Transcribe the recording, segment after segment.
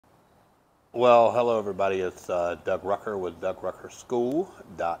Well, hello everybody. It's Doug Rucker with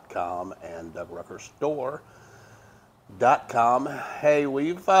DougRuckerSchool.com and DougRuckerStore.com. Hey,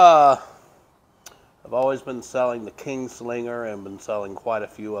 I've always been selling the Kingslinger and been selling quite a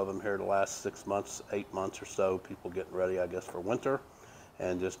few of them here the last 6 months, 8 months or so. People getting ready, I guess, for winter,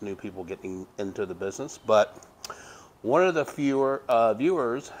 and just new people getting into the business. But one of the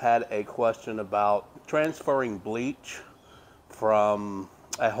viewers had a question about transferring bleach from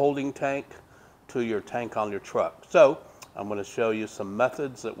a holding tank to your tank on your truck. So I'm going to show you some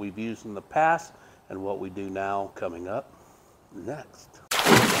methods that we've used in the past and what we do now coming up next.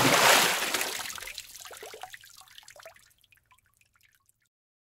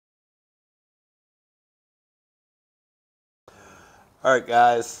 All right,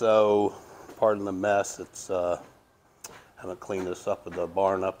 guys, so pardon the mess. Haven't cleaned this up with the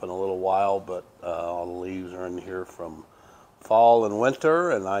barn up in a little while, but all the leaves are in here from fall and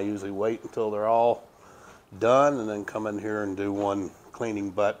winter, and I usually wait until they're all done and then come in here and do one cleaning.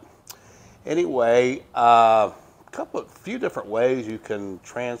 But anyway, few different ways you can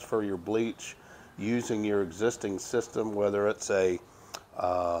transfer your bleach using your existing system, whether it's a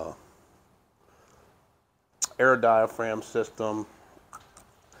air diaphragm system,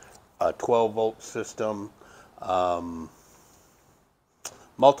 a 12-volt system,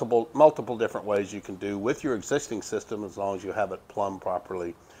 multiple different ways you can do with your existing system, as long as you have it plumbed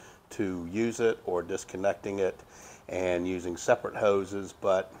properly to use it, or disconnecting it and using separate hoses.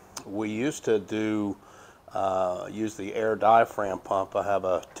 But we used to use the air diaphragm pump. I have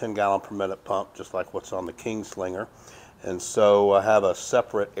a 10-gallon per minute pump, just like what's on the Kingslinger, and so I have a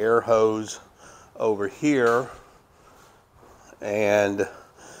separate air hose over here, and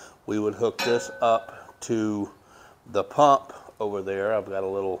we would hook this up to the pump over there. I've got a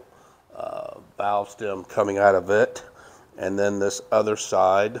little valve stem coming out of it, and then this other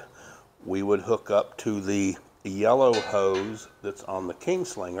side we would hook up to the yellow hose that's on the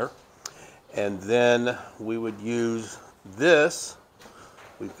Kingslinger, and then we would use this.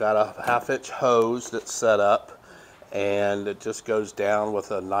 We've got a 1/2-inch hose that's set up, and it just goes down with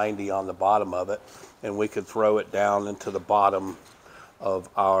a 90 on the bottom of it, and we could throw it down into the bottom of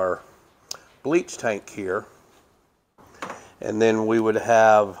our bleach tank here. And then we would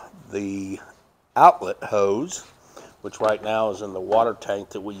have the outlet hose, which right now is in the water tank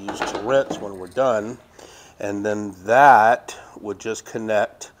that we use to rinse when we're done. And then that would just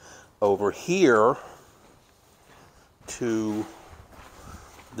connect over here to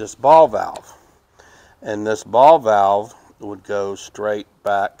this ball valve. And this ball valve would go straight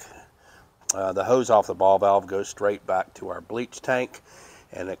back. The hose off the ball valve goes straight back to our bleach tank,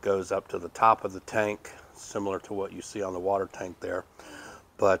 and it goes up to the top of the tank, similar to what you see on the water tank there.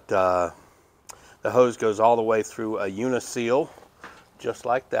 But the hose goes all the way through a uniseal, just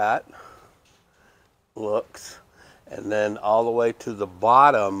like that looks, and then all the way to the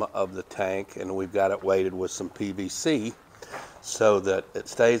bottom of the tank, and we've got it weighted with some PVC so that it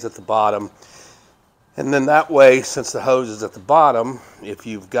stays at the bottom. And then that way, since the hose is at the bottom, if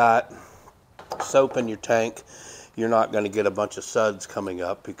you've got soap in your tank, you're not going to get a bunch of suds coming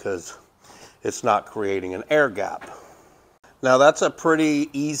up because it's not creating an air gap. Now that's a pretty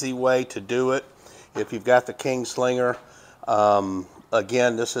easy way to do it if you've got the Kingslinger.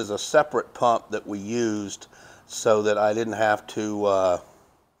 Again, this is a separate pump that we used so that I didn't have to, a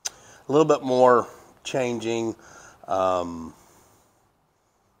little bit more changing, not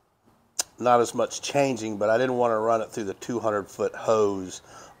as much changing, but I didn't want to run it through the 200-foot hose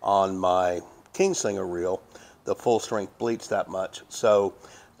on my Kingslinger reel, the full strength bleach that much. So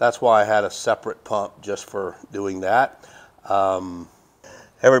that's why I had a separate pump just for doing that.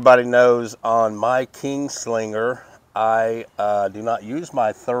 Everybody knows on my Kingslinger, I do not use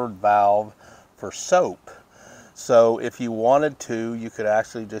my third valve for soap. So if you wanted to, you could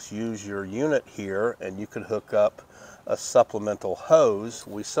actually just use your unit here, and you could hook up a supplemental hose.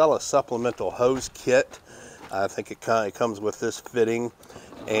 We sell a supplemental hose kit. I think it comes with this fitting,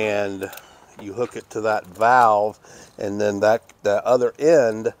 and you hook it to that valve, and then the other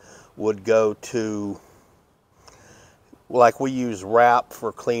end would go to, like we use wrap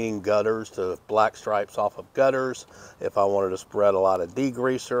for cleaning gutters, to black stripes off of gutters. If I wanted to spread a lot of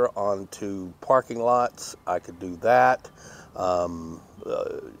degreaser onto parking lots, I could do that.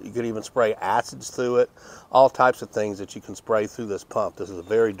 You could even spray acids through it. All types of things that you can spray through this pump. This is a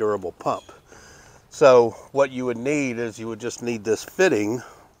very durable pump. So what you would need is you would just need this fitting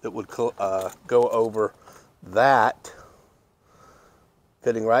that would go over that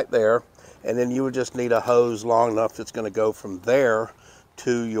fitting right there, and then you would just need a hose long enough that's going to go from there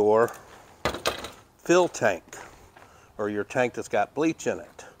to your fill tank, or your tank that's got bleach in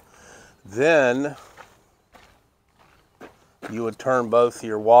it. Then you would turn both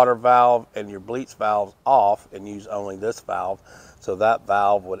your water valve and your bleach valves off and use only this valve. So that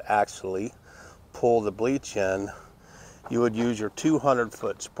valve would actually pull the bleach in. You would use your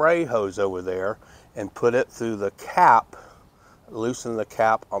 200-foot spray hose over there and put it through the cap, loosen the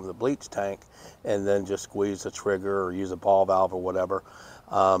cap on the bleach tank, and then just squeeze the trigger or use a ball valve or whatever.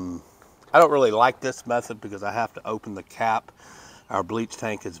 I don't really like this method because I have to open the cap. Our bleach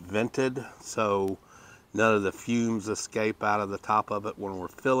tank is vented, so none of the fumes escape out of the top of it when we're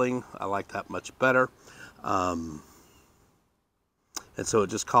filling. I like that much better. And so it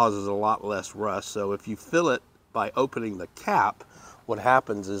just causes a lot less rust. So if you fill it by opening the cap, what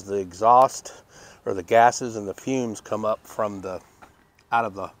happens is the exhaust or the gases and the fumes come up from the out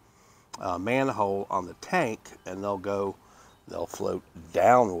of the manhole on the tank, and they'll float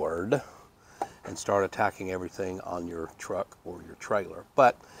downward and start attacking everything on your truck or your trailer.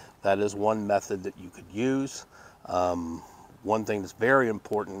 But that is one method that you could use. One thing that's very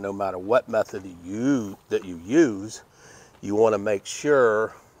important, no matter what method you use, you want to make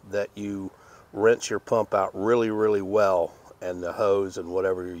sure that you rinse your pump out really, really well, and the hose and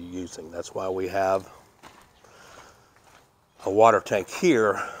whatever you're using. That's why we have a water tank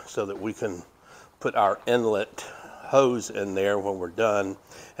here, so that we can put our inlet hose in there when we're done.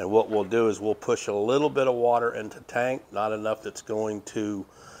 And what we'll do is we'll push a little bit of water into the tank, not enough that's going to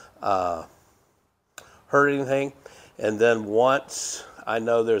hurt anything. And then once I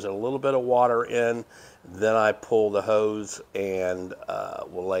know there's a little bit of water in, then I pull the hose and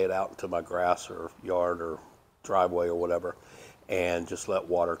we'll lay it out into my grass or yard or driveway or whatever, and just let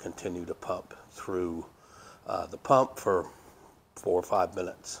water continue to pump through the pump for 4 or 5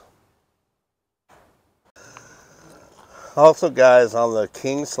 minutes. Also, guys, on the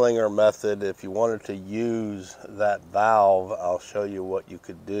Kingslinger method, if you wanted to use that valve, I'll show you what you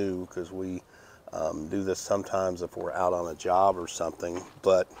could do, because we do this sometimes if we're out on a job or something.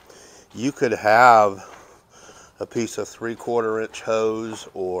 But you could have a piece of 3/4 inch hose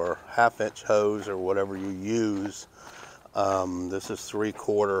or 1/2 inch hose or whatever you use. This is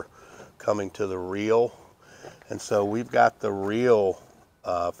 3/4 coming to the reel. And so we've got the reel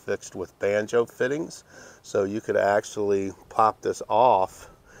fixed with banjo fittings. So you could actually pop this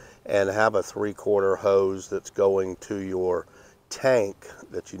off and have a 3/4 hose that's going to your tank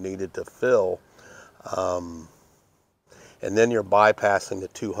that you needed to fill. And then you're bypassing the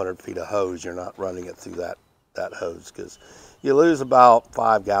 200 feet of hose. You're not running it through that hose, because you lose about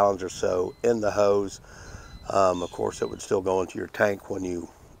 5 gallons or so in the hose. Of course, it would still go into your tank when you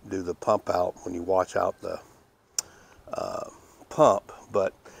do the pump out, when you wash out the pump.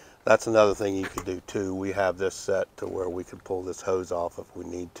 But that's another thing you could do too. We have this set to where we can pull this hose off if we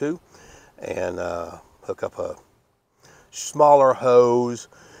need to, and hook up a smaller hose.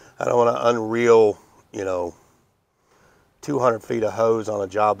 I don't want to unreel, 200 feet of hose on a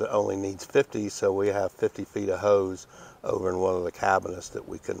job that only needs 50, so we have 50 feet of hose over in one of the cabinets that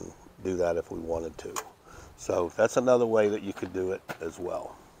we can do that if we wanted to. So that's another way that you could do it as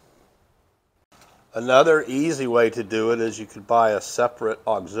well. Another easy way to do it is you could buy a separate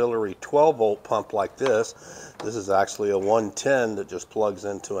auxiliary 12-volt pump like this. This is actually a 110 that just plugs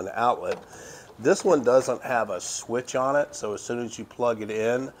into an outlet. This one doesn't have a switch on it, so as soon as you plug it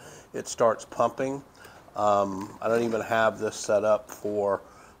in, it starts pumping. I don't even have this set up for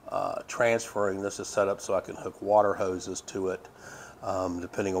transferring. This is set up so I can hook water hoses to it,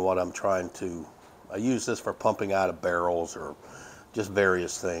 depending on what I'm trying to. I use this for pumping out of barrels or just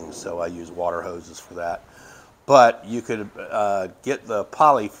various things, so I use water hoses for that. But you could get the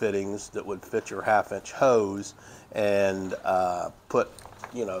poly fittings that would fit your 1/2 inch hose and put,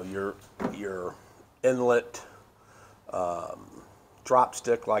 your inlet drop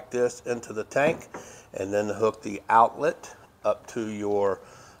stick like this into the tank, and then hook the outlet up to your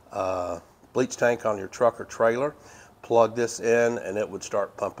bleach tank on your truck or trailer. Plug this in, and it would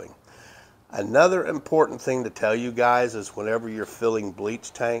start pumping. Another important thing to tell you guys is whenever you're filling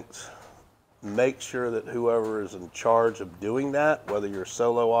bleach tanks, make sure that whoever is in charge of doing that, whether you're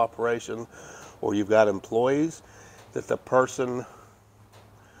solo operation or you've got employees, that the person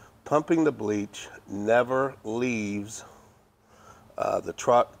pumping the bleach never leaves the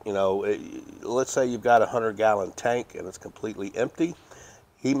truck. Let's say you've got a 100-gallon tank and it's completely empty.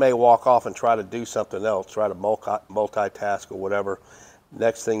 He may walk off and try to do something else, try to multitask or whatever.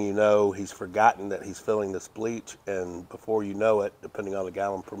 Next thing you know, he's forgotten that he's filling this bleach, and before you know it, depending on the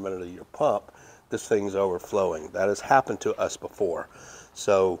gallon per minute of your pump, this thing's overflowing. That has happened to us before.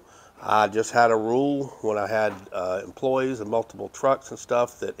 So I just had a rule when I had employees and multiple trucks and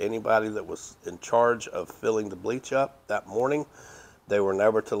stuff, that anybody that was in charge of filling the bleach up that morning, They were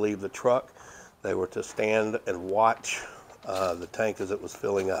never to leave the truck. They were to stand and watch the tank as it was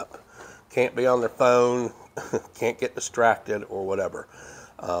filling up. Can't be on their phone, can't get distracted or whatever.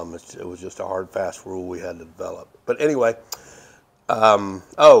 It was just a hard, fast rule we had to develop. But anyway,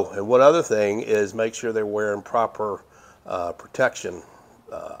 oh, and one other thing is make sure they're wearing proper protection,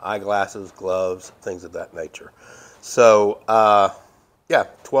 eyeglasses, gloves, things of that nature. So, yeah,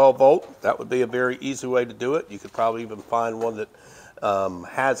 12 volt, that would be a very easy way to do it. You could probably even find one that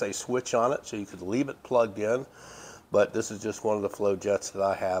has a switch on it, so you could leave it plugged in. But this is just one of the flow jets that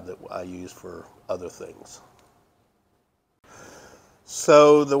I have that I use for other things.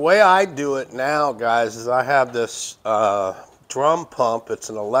 So the way I do it now, guys, is I have this drum pump. It's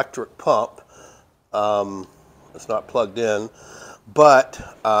an electric pump. It's not plugged in, but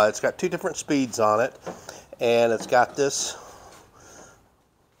it's got 2 different speeds on it, and it's got this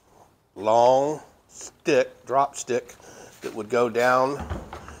long stick, drop stick, that would go down,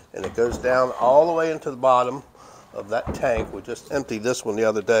 and it goes down all the way into the bottom of that tank. We just emptied this one the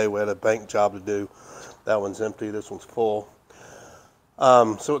other day. We had a bank job to do. That one's empty, this one's full.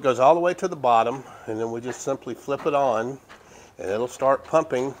 So it goes all the way to the bottom, and then we just simply flip it on, and it'll start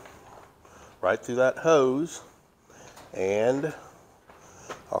pumping right through that hose. And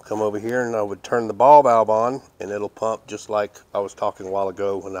I'll come over here and I would turn the ball valve on, and it'll pump just like I was talking a while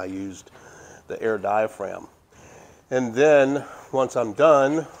ago when I used the air diaphragm. And then once I'm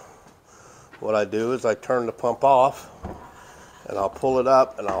done, what I do is I turn the pump off, and I'll pull it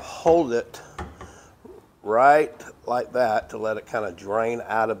up and I'll hold it right like that to let it kind of drain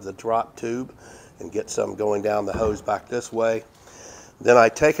out of the drop tube and get some going down the hose back this way. Then I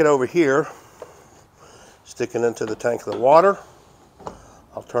take it over here, stick it into the tank of the water.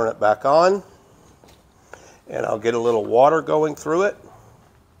 I'll turn it back on, and I'll get a little water going through it.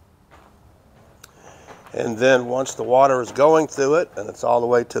 And then once the water is going through it and it's all the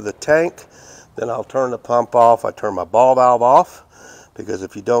way to the tank, then I'll turn the pump off. I turn my ball valve off, because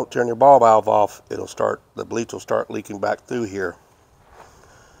if you don't turn your ball valve off, the bleach will start leaking back through here.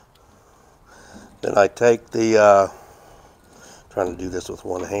 Then I take the, trying to do this with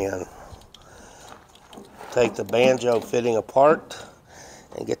one hand, take the banjo fitting apart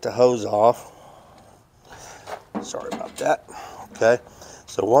and get the hose off. Sorry about that. Okay,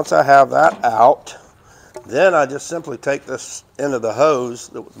 so once I have that out, then I just simply take this end of the hose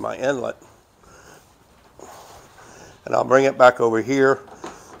that was my inlet, and I'll bring it back over here,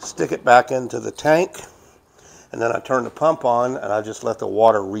 stick it back into the tank, and then I turn the pump on, and I just let the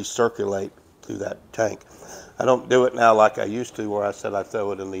water recirculate through that tank. I don't do it now like I used to, where I said I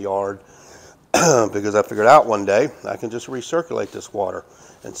throw it in the yard, because I figured out one day I can just recirculate this water,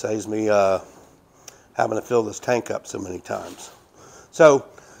 and saves me having to fill this tank up so many times. So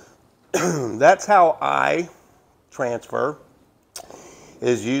that's how I transfer,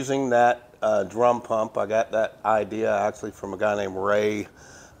 is using that drum pump. I got that idea actually from a guy named Ray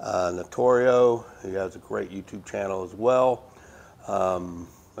Notorio. He has a great YouTube channel as well. And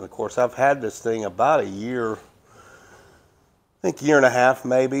of course, I've had this thing about a year, I think year and a half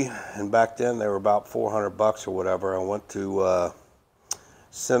maybe. And back then they were about $400 or whatever. I went to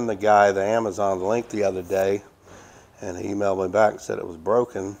send the guy the Amazon link the other day, and he emailed me back and said it was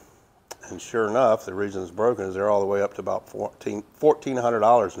broken. And sure enough, the reason it's broken is they're all the way up to about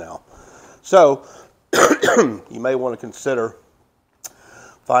 $1,400 now. So you may want to consider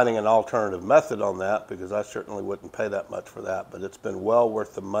finding an alternative method on that, because I certainly wouldn't pay that much for that. But it's been well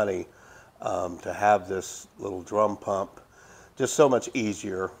worth the money to have this little drum pump. Just so much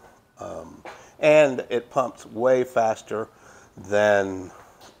easier. And it pumps way faster than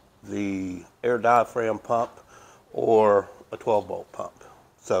the air diaphragm pump or a 12-volt pump.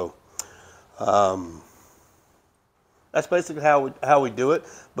 So that's basically how we do it,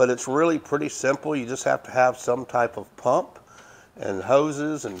 but it's really pretty simple. You just have to have some type of pump and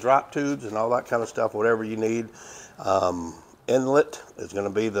hoses and drop tubes and all that kind of stuff, whatever you need. Inlet is going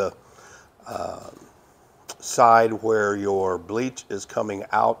to be the side where your bleach is coming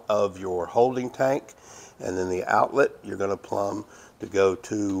out of your holding tank, and then the outlet you're going to plumb to go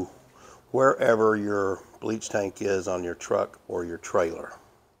to wherever your bleach tank is on your truck or your trailer.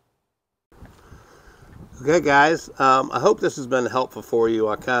 Okay guys, I hope this has been helpful for you.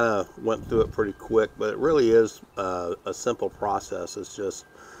 I kind of went through it pretty quick, but it really is a simple process. It's just,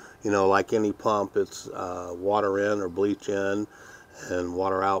 you know, like any pump, it's water in or bleach in and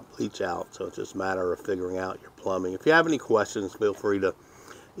water out, bleach out. So it's just a matter of figuring out your plumbing. If you have any questions, feel free to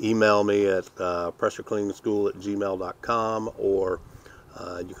email me at pressurecleaningschool@gmail.com, or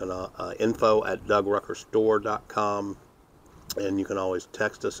you can info@dougruckerstore.com, and you can always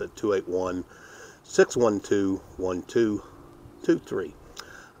text us at 281-612-1221. 23.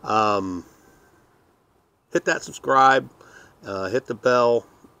 Hit that subscribe, hit the bell.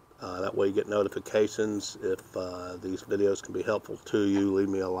 That way you get notifications if these videos can be helpful to you. Leave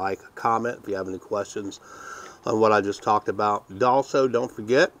me a like, a comment if you have any questions on what I just talked about. Also, don't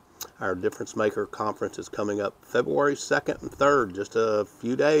forget, our Difference Maker Conference is coming up February 2nd and 3rd, just a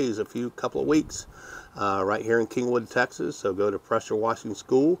few days, couple of weeks, right here in Kingwood, Texas. So go to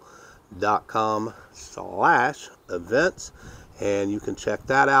pressurewashingschool.com/events, and you can check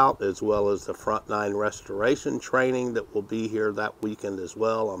that out, as well as the Front 9 restoration training that will be here that weekend as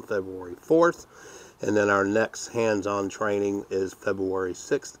well on February 4th. And then our next hands-on training is February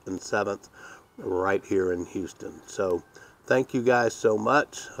 6th and 7th right here in Houston. So thank you guys so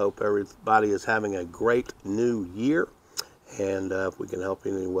much. Hope everybody is having a great new year. And if we can help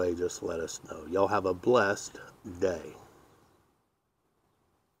in any way, just let us know. Y'all have a blessed day.